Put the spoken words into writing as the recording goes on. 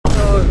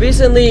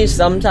Recently,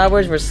 some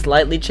towers were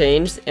slightly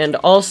changed, and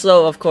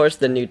also, of course,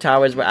 the new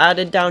towers were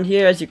added down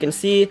here, as you can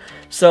see.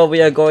 So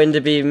we are going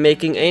to be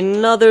making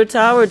another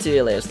tower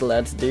tier list.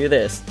 Let's do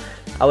this.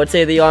 I would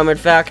say the Armored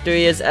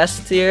Factory is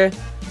S tier.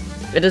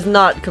 It is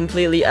not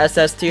completely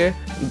SS tier,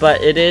 but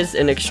it is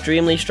an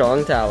extremely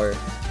strong tower.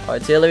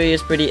 Artillery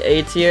is pretty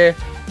A tier.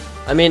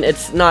 I mean,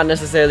 it's not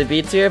necessarily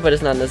B tier, but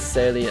it's not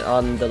necessarily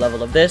on the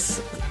level of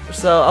this.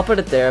 So I'll put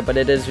it there, but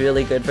it is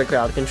really good for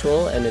crowd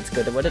control, and it's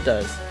good at what it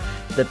does.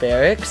 The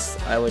barracks,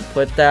 I would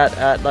put that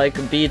at like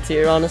B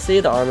tier, honestly.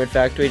 The Armored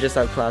Factory just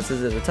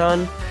outclasses it a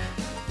ton.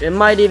 It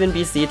might even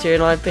be C tier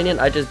in my opinion.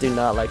 I just do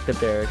not like the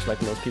barracks like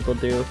most people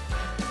do.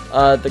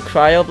 The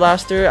Cryo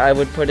Blaster, I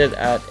would put it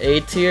at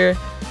A tier.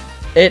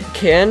 It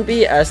can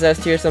be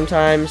SS tier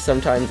sometimes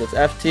it's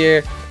F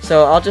tier.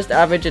 So I'll just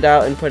average it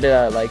out and put it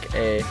at like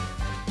A.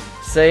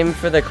 Same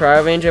for the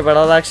Cryo Ranger, but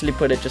I'll actually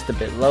put it just a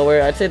bit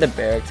lower. I'd say the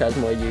barracks has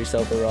more use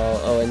overall.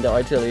 Oh, and the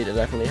artillery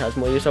definitely has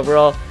more use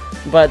overall,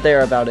 but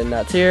they're about in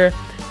that tier.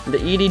 The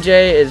EDJ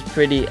is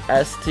pretty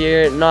S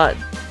tier, not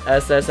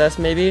SSS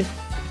maybe.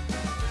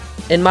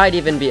 It might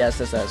even be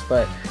SSS,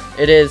 but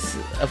it is,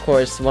 of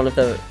course, one of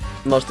the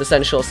most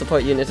essential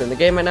support units in the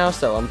game right now,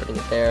 so I'm putting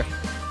it there.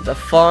 The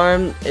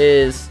farm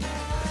is,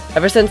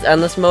 ever since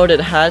Endless Mode, it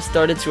has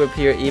started to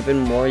appear even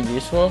more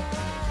useful,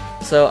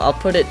 so I'll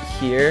put it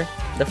here.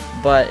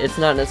 But it's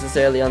not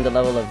necessarily on the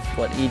level of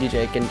what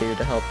EDJ can do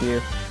to help you.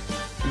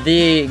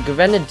 The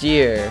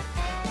Grenadier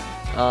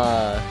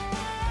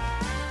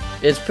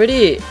is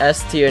pretty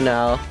S tier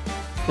now.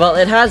 Well,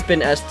 it has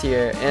been S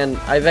tier, and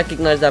I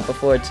recognized that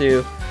before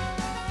too.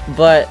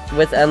 But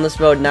with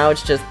Endless Mode, now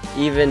it's just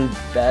even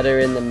better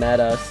in the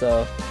meta,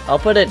 so I'll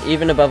put it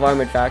even above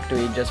Armored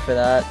Factory just for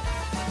that.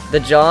 The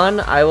John,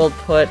 I will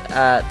put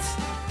at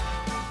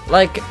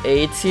like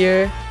A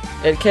tier.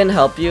 It can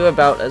help you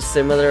about a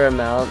similar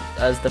amount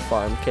as the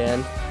farm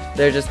can.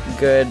 They're just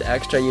good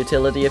extra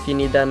utility if you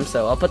need them,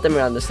 so I'll put them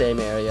around the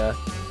same area.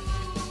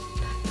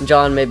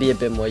 John may be a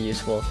bit more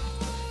useful.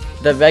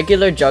 The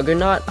regular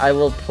Juggernaut I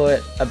will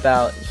put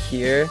about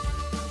here,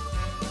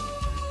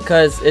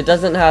 because it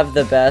doesn't have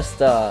the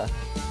best,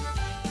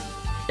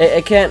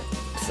 it can't,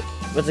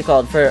 what's it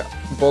called, for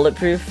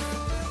bulletproof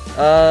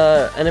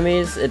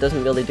enemies, it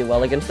doesn't really do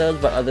well against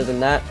those, but other than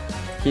that,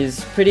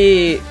 he's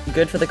pretty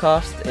good for the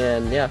cost,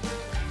 and yeah.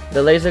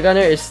 The Laser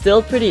Gunner is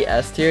still pretty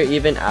S tier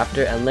even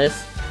after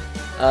Endless.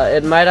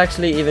 It might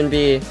actually even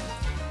be,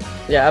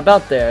 yeah,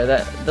 about there.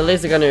 The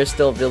Laser Gunner is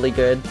still really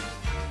good.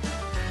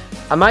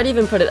 I might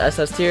even put it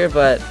SS tier,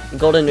 but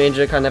Golden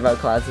Ranger kind of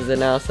outclasses it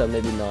now, so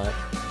maybe not.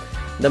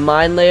 The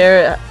Mine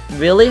Layer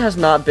really has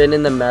not been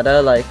in the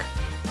meta, like,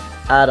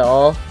 at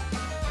all.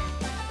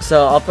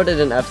 So I'll put it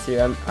in F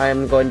tier,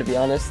 I'm going to be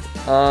honest.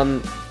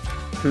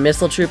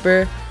 Missile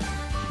Trooper.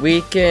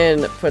 We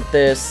can put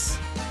this,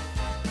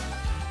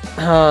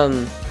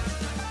 I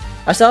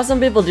saw some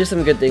people do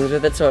some good things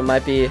with it, so it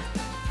might be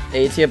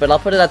A tier, but I'll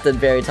put it at the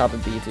very top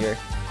of B tier.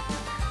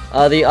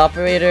 The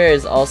Operator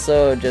is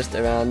also just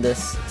around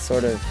this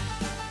sort of,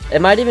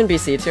 it might even be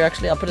C tier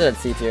actually, I'll put it at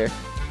C tier.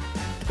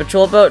 The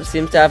Patrol Boat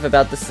seems to have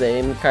about the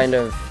same kind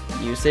of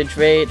usage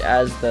rate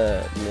as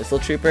the Missile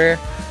Trooper.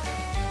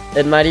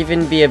 It might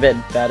even be a bit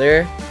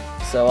better,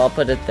 so I'll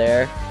put it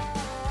there.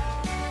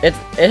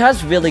 It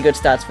has really good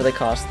stats for the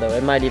cost though,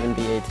 it might even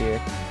be A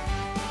tier.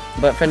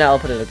 But for now I'll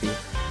put it at B.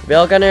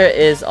 Railgunner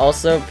is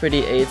also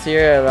pretty A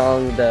tier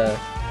along the,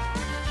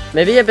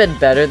 maybe a bit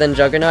better than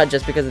Juggernaut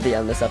just because of the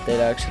Endless update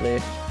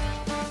actually.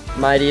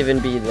 Might even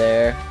be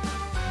there.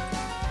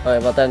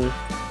 Alright, well then,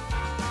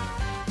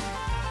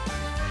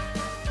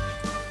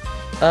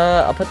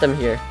 I'll put them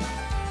here.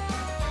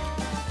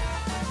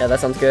 Yeah, that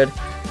sounds good.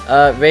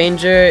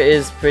 Ranger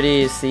is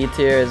pretty C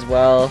tier as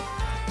well.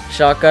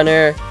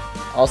 Shotgunner,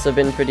 also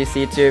been pretty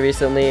C tier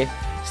recently.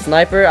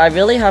 Sniper, I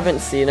really haven't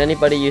seen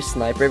anybody use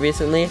Sniper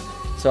recently,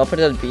 so I'll put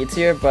it at B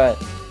tier,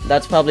 but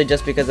that's probably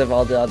just because of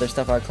all the other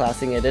stuff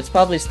outclassing it. It's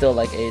probably still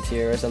like A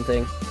tier or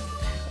something.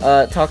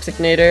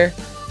 Toxicnator,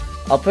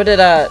 I'll put it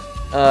at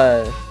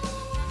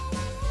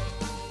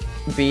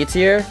B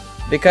tier,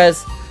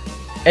 because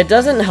it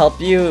doesn't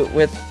help you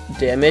with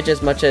damage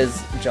as much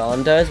as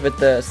John does with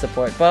the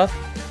support buff,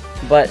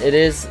 but it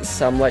is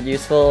somewhat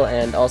useful,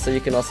 and also you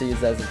can also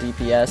use it as a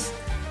DPS.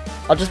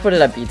 I'll just put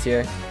it at B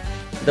tier.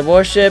 The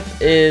Warship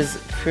is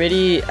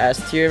pretty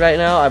S tier right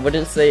now. I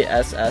wouldn't say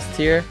SS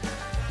tier,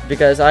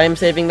 because I am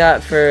saving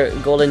that for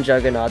Golden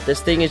Juggernaut.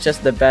 This thing is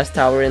just the best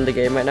tower in the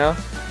game right now.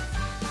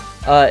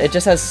 It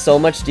just has so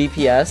much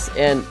DPS,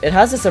 and it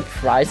has a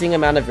surprising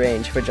amount of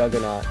range for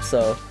Juggernaut.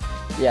 So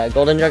yeah,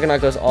 Golden Juggernaut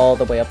goes all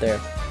the way up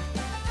there.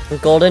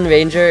 Golden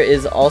Ranger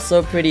is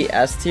also pretty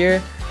S tier.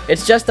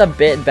 It's just a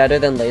bit better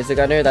than Laser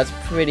Gunner. That's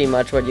pretty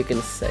much what you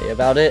can say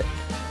about it.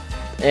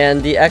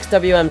 And the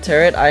XWM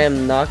Turret, I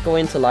am not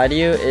going to lie to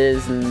you,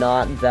 is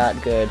not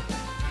that good.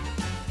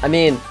 I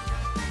mean,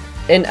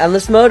 in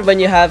Endless Mode, when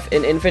you have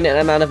an infinite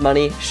amount of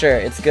money, sure,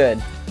 it's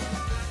good.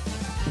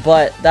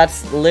 But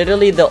that's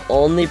literally the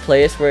only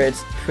place where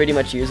it's pretty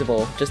much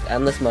usable, just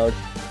Endless Mode.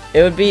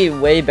 it would be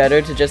way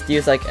better to just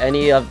use like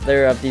any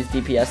other of these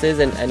DPSs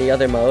in any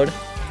other mode.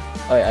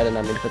 Oh yeah, I did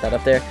not mean to put that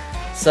up there.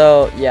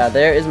 So yeah,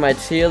 there is my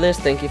tier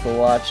list. Thank you for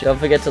watching. Don't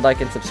forget to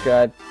like and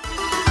subscribe.